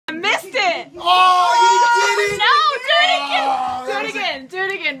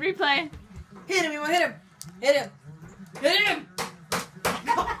Hit him. Hit him.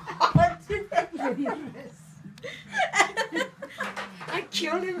 I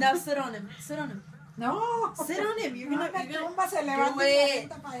killed him. Now sit on him. Sit on him. No. Sit on him. You're gonna tumba, se levanta y it.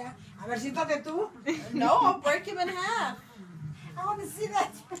 para allá. A ver, siéntate tú. No, I'll break him in half. I want to see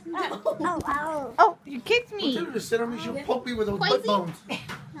that. Oh, you kicked me. Tell her to sit on me. She'll poke me with those butt bones.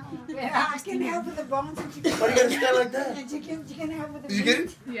 Yeah, I can help with the bones. And she can, Why do you gotta stand like that? and she can help with the Did you meat. get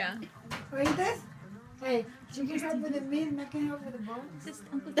it? Yeah. Wait, this? Hey, she can help with the meat and I can help with the bones. Is this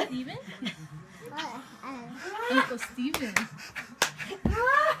Uncle Steven? Uncle Steven.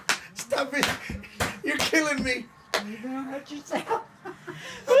 Stop it. You're killing me. You're gonna hurt yourself.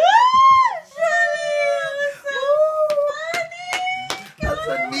 That's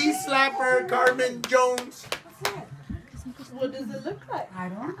a knee slapper, Carmen Jones. What's that? What does it look like? I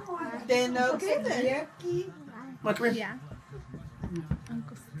don't know. Then okay then. Yucky. Ma, come here. Yeah.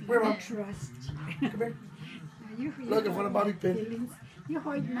 Uncle Where, Mom? Steven. Trust. Come here. You Looking for the bobby pin. feelings. You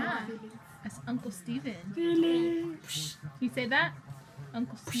hold my Yeah. feelings. That's Uncle Steven. Feelings. You say that?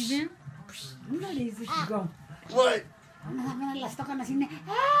 Uncle Steven? No le dices go. What? Apenas las tocan así.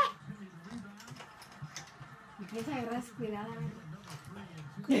 ¡Ah! Y que esa agarras cuidada.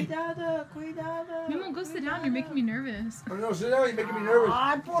 Cuidado, cuidado. Mimo, go sit down. You're making me nervous. Oh, no, sit down. You're making me nervous.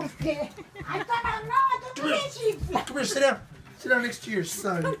 Ay, ¿por qué? Ay, no, tú me chiflas. Come here, sit down. Sit down next to your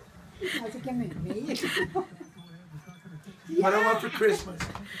son. Así que me ve. What do I want for Christmas?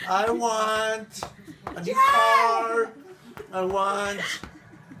 I want a new car. I want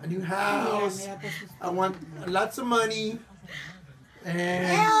a new house. I want lots of money. And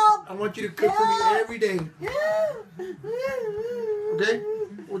Help! I want you to cook for me every day. Okay?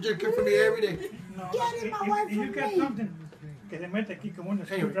 I want you to cook for me every day. Get him away You from got me. something que se mete aquí como una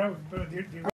screwdriver, pero